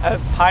newbie, a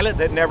pilot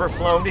that never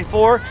flown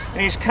before,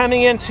 and he's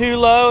coming in too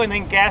low and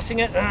then gassing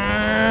it,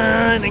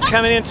 and then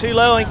coming in too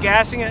low and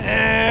gassing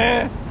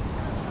it.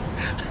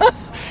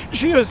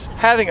 She was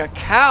having a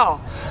cow,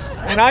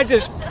 and I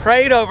just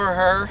prayed over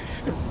her,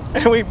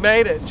 and we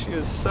made it. She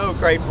was so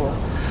grateful.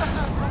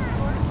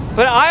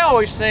 But I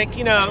always think,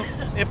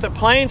 if the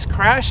plane's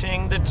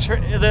crashing,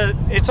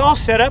 it's all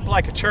set up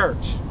like a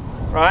church,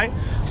 right?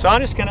 So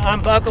I'm just going to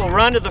unbuckle,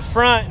 run to the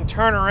front, and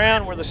turn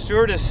around where the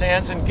stewardess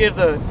stands and give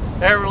the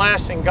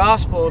everlasting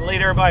gospel and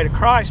lead everybody to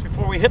Christ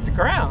before we hit the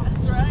ground.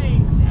 That's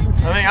right.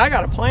 I mean, I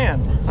got a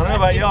plan. I don't know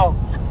about y'all.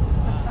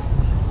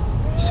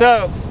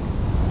 So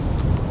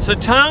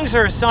tongues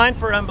are a sign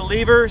for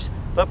unbelievers,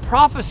 but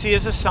prophecy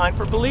is a sign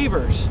for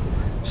believers.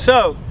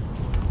 So,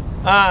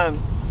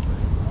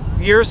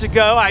 years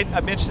ago, I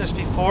mentioned this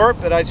before,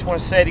 but I just want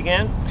to say it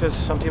again because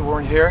some people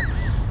weren't here.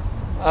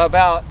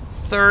 About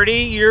 30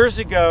 years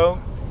ago,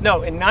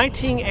 no, in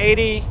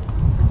 1980,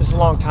 this is a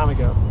long time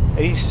ago,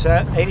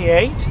 87,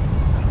 88,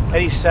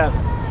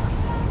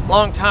 87,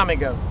 long time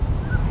ago,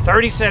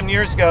 37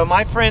 years ago,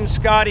 my friend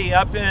Scotty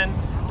up in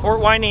Port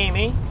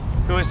Hueneme,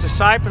 who was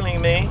discipling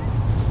me,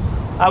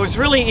 I was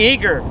really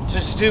eager to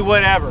just do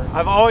whatever.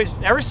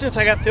 Ever since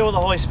I got filled with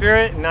the Holy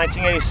Spirit in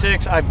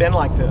 1986, I've been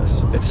like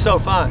this. It's so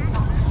fun.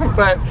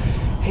 But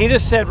he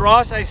just said,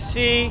 Ross, I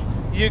see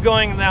you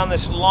going down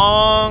this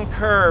long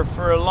curve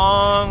for a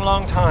long,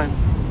 long time.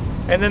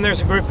 And then there's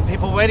a group of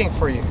people waiting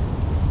for you.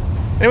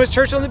 And it was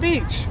Church on the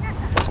Beach.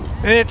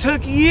 And it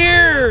took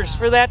years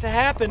for that to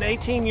happen,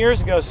 18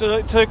 years ago. So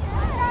it took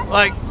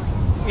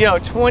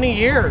 20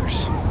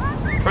 years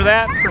for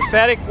that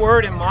prophetic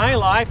word in my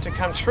life to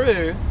come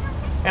true.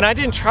 And I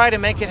didn't try to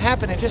make it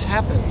happen, it just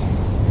happened,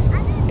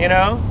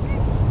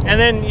 And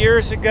then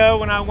years ago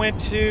when I went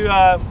to,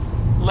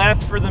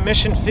 left for the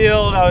mission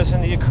field, I was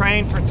in the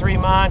Ukraine for 3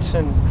 months,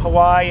 and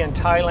Hawaii and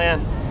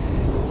Thailand.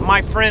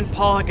 My friend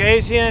Paul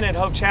Hagazian at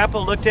Hope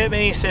Chapel looked at me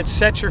and he said,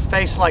 set your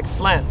face like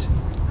flint,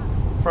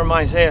 from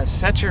Isaiah.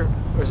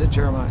 Or is it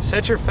Jeremiah?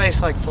 Set your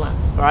face like flint,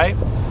 right?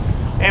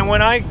 And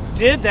when I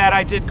did that,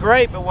 I did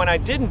great. But when I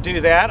didn't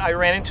do that, I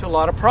ran into a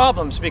lot of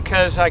problems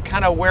because I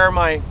kind of wear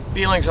my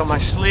feelings on my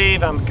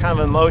sleeve. I'm kind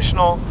of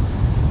emotional.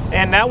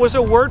 And that was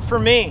a word for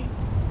me.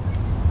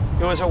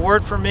 It was a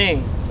word for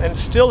me, and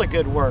still a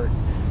good word.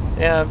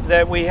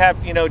 That we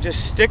have, you know,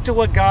 just stick to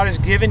what God has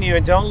given you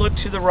and don't look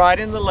to the right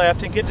and the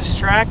left and get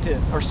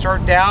distracted or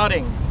start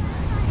doubting.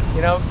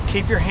 You know,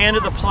 keep your hand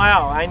to the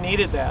plow. I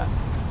needed that.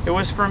 It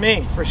was for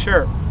me, for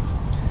sure.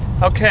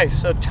 Okay,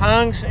 so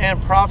tongues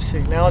and prophecy.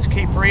 Now let's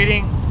keep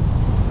reading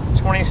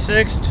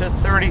 26 to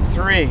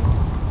 33.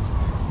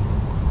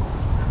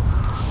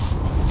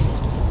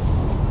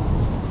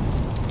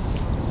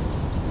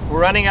 We're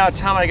running out of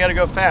time. I got to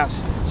go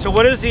fast. So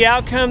what is the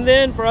outcome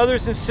then,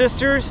 brothers and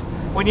sisters?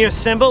 When you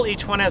assemble,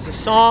 each one has a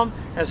psalm,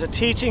 has a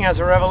teaching, has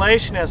a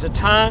revelation, has a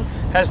tongue,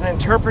 has an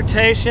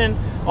interpretation.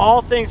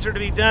 All things are to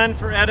be done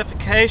for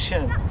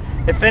edification.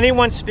 If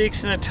anyone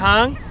speaks in a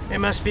tongue, it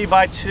must be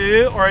by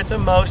 2 or at the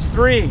most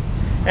 3,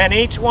 and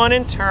each one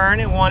in turn,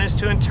 and one is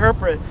to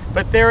interpret.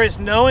 But there is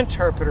no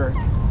interpreter.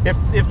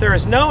 If there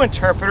is no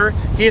interpreter,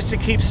 he is to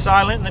keep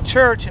silent in the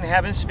church and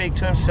have him speak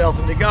to himself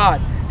and to God.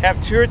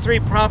 Have 2 or 3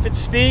 prophets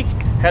speak,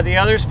 have the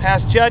others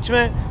pass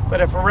judgment. But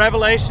if a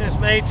revelation is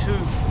made to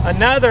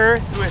another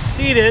who is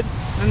seated,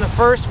 then the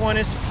first one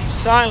is to keep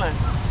silent.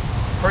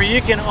 For you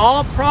can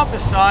all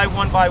prophesy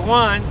one by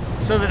one,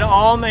 so that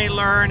all may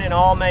learn and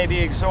all may be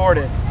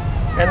exhorted.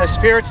 And the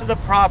spirits of the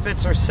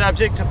prophets are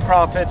subject to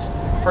prophets,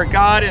 for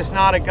God is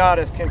not a God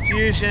of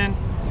confusion,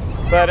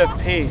 but of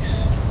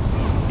peace.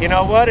 You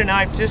know what? And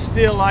I just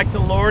feel like the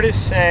Lord is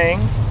saying,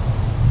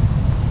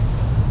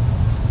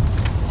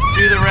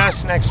 do the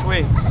rest next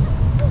week.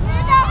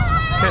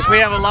 Because we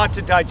have a lot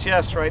to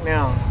digest right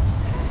now.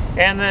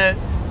 And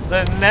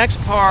the next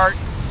part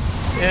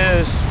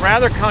is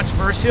rather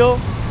controversial,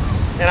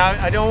 and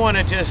I don't want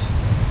to just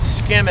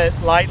skim it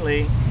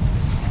lightly,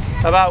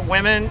 about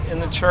women in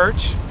the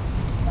church.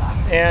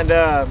 And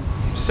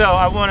so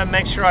I want to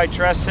make sure I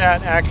address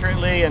that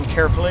accurately and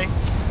carefully.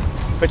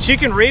 But you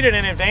can read it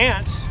in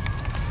advance,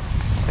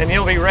 and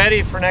you'll be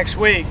ready for next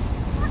week.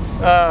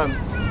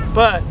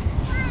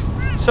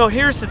 So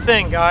here's the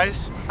thing,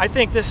 guys. I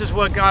think this is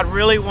what God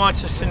really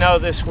wants us to know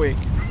this week,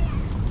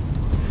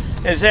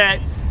 is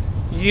that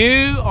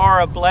you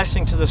are a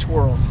blessing to this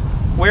world.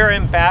 We're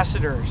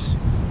ambassadors.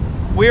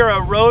 We're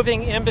a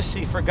roving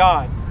embassy for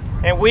God,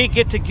 and we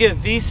get to give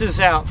visas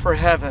out for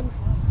heaven.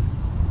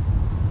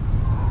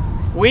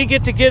 We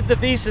get to give the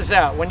visas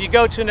out. When you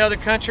go to another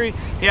country,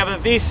 you have a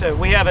visa.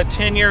 We have a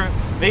 10-year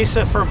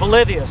visa for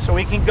Bolivia, so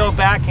we can go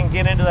back and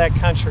get into that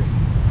country.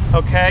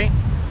 Okay?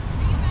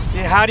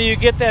 How do you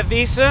get that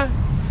visa?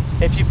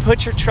 If you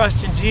put your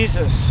trust in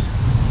Jesus.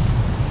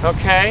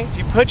 Okay? If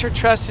you put your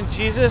trust in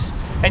Jesus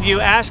and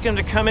you ask Him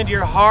to come into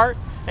your heart,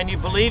 and you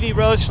believe He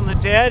rose from the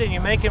dead, and you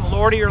make Him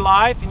Lord of your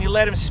life, and you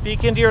let Him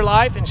speak into your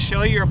life and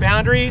show you your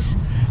boundaries,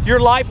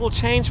 your life will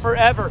change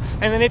forever.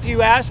 And then if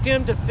you ask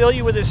Him to fill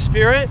you with His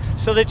Spirit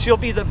so that you'll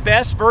be the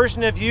best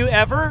version of you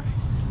ever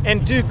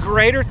and do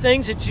greater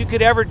things that you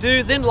could ever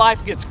do, then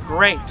life gets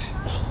great.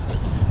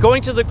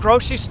 Going to the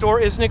grocery store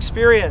is an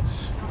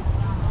experience.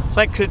 It's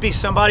like, could be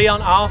somebody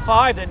on aisle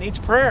 5 that needs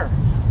prayer.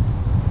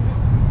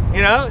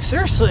 You know,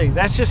 seriously,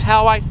 that's just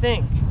how I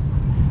think.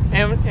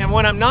 And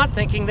when I'm not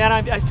thinking that,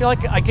 I feel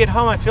like I get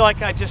home, I feel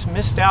like I just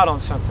missed out on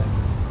something.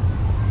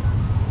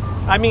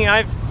 I mean,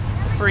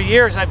 for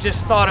years, I've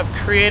just thought of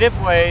creative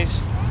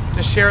ways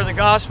to share the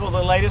gospel.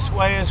 The latest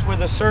way is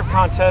with a surf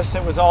contest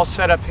that was all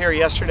set up here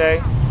yesterday.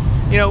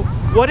 You know,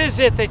 what is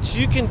it that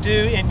you can do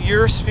in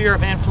your sphere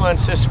of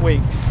influence this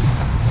week?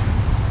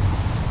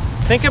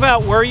 Think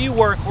about where you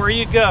work, where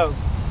you go,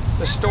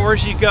 the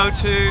stores you go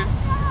to.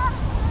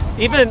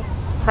 Even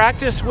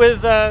practice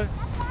with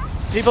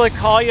people that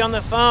call you on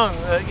the phone,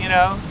 you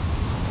know,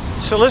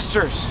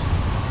 solicitors.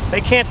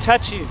 They can't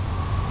touch you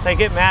if they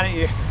get mad at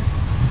you.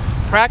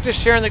 Practice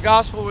sharing the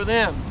gospel with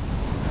them.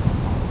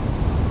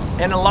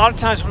 And a lot of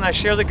times when I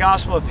share the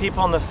gospel with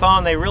people on the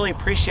phone, they really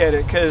appreciate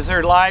it because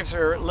their lives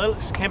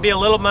can be a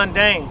little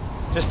mundane,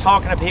 just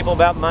talking to people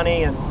about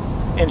money and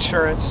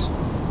insurance.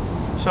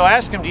 So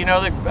ask them, do you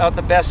know about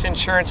the best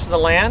insurance in the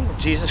land?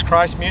 Jesus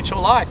Christ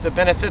Mutual Life. The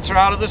benefits are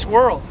out of this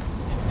world.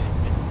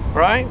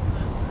 Right?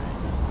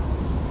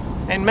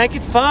 And make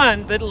it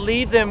fun, but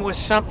leave them with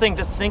something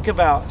to think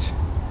about.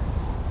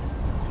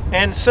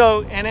 And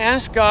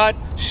ask God,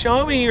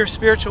 show me your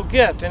spiritual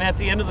gift. And at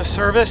the end of the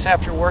service,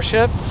 after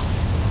worship,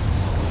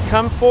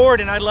 come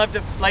forward, and I'd love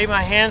to lay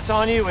my hands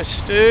on you with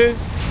Stu.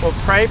 We'll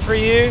pray for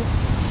you.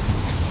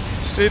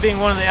 Stu being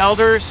one of the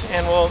elders,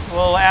 and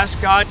we'll ask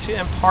God to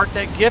impart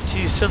that gift to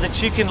you so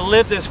that you can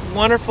live this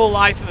wonderful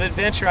life of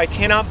adventure. I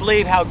cannot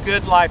believe how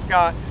good life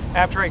got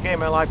after I gave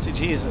my life to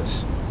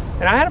Jesus.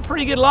 And I had a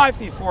pretty good life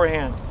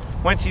beforehand.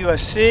 Went to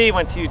USC,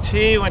 went to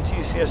UT, went to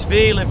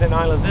UCSB, lived in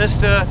Isla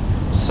Vista,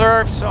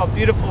 surfed, saw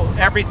beautiful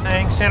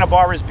everything. Santa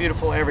Barbara's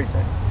beautiful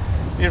everything.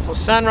 Beautiful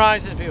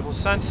sunrises, beautiful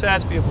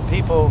sunsets, beautiful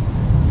people,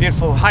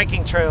 beautiful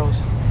hiking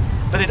trails.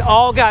 But it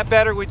all got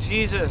better with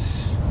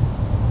Jesus.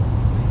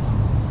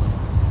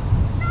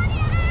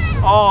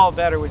 all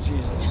better with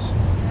Jesus.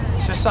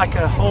 It's just like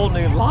a whole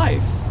new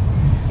life.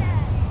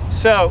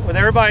 So, with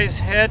everybody's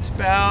heads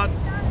bowed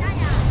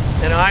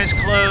and eyes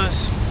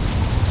closed,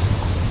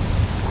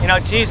 you know,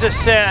 Jesus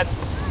said,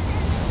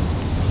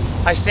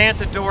 I stand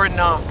at the door and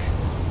knock.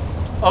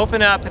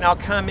 Open up and I'll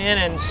come in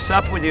and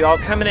sup with you. I'll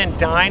come in and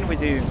dine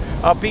with you.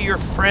 I'll be your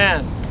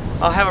friend.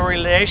 I'll have a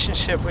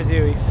relationship with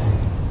you.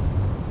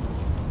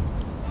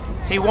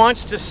 He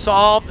wants to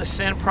solve the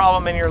sin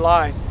problem in your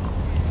life.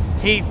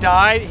 He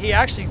died. He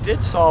actually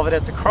did solve it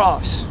at the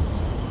cross.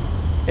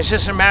 It's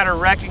just a matter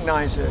of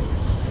recognizing it.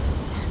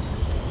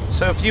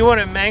 So if you want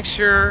to make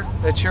sure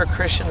that you're a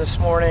Christian this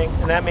morning,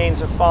 and that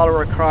means a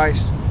follower of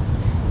Christ,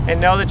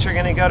 and know that you're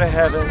going to go to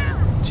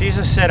heaven,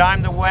 Jesus said,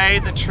 I'm the way,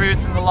 the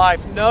truth, and the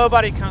life.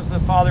 Nobody comes to the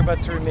Father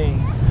but through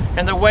me.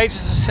 And the wages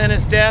of sin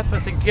is death,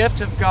 but the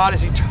gift of God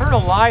is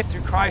eternal life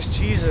through Christ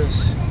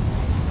Jesus.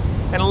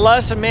 And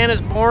unless a man is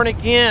born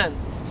again,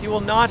 he will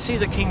not see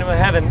the kingdom of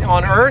heaven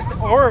on earth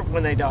or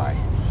when they die.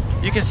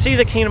 You can see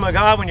the kingdom of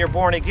God when you're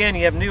born again.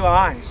 You have new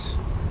eyes.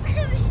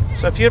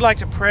 So if you'd like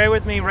to pray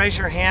with me, raise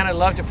your hand. I'd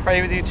love to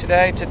pray with you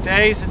today.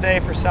 Today's the day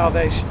for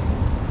salvation.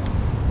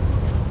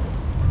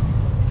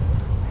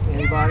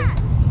 Anybody?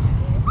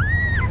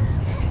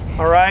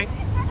 All right.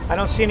 I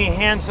don't see any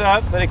hands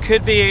up, but it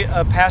could be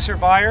a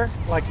passerby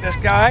like this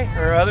guy,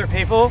 or other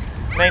people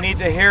may need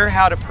to hear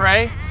how to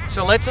pray.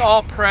 So let's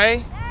all pray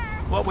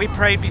what we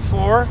prayed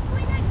before.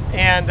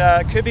 And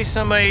it could be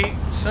somebody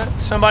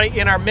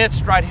in our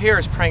midst right here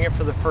is praying it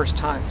for the first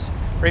time.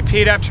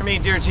 Repeat after me.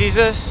 Dear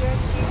Jesus, Dear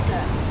Jesus,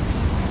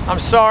 I'm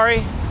sorry.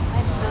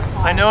 I'm so sorry.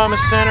 I know I'm a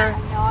sinner. I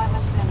know I'm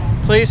a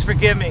sinner. Please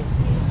forgive me.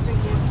 Please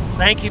forgive me.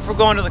 Thank you for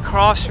going to the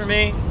cross for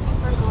me,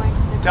 For going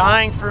to the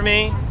dying for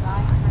me,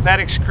 dying for that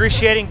me,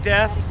 excruciating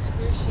death.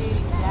 that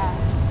excruciating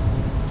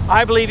death.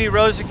 I believe you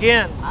rose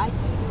again. I do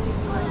believe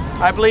you rose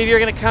again. I believe you're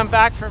going to come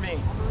back for me. I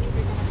believe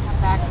you're going to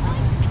come back for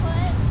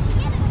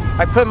me.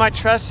 I put my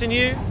trust in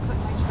you. I put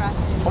my trust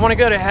in you. I want to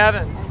go to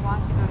heaven I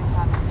want to go to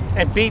heaven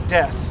and beat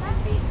death.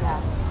 and beat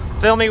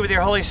death. Fill me with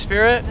your Holy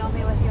Spirit Fill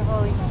me with your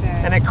Holy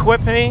Spirit and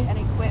equip me and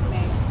equip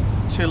me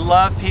to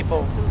love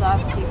people to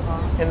love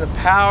people in the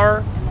power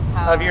in the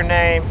power of your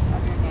name.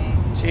 of your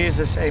name.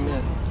 Jesus,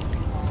 amen.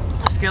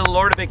 Let's give the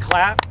Lord a big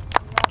clap.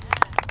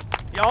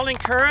 Y'all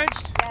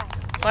encouraged? Yes.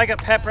 It's like a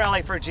pep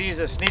rally for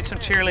Jesus. Need some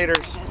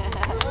cheerleaders.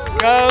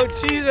 Go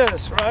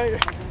Jesus, right?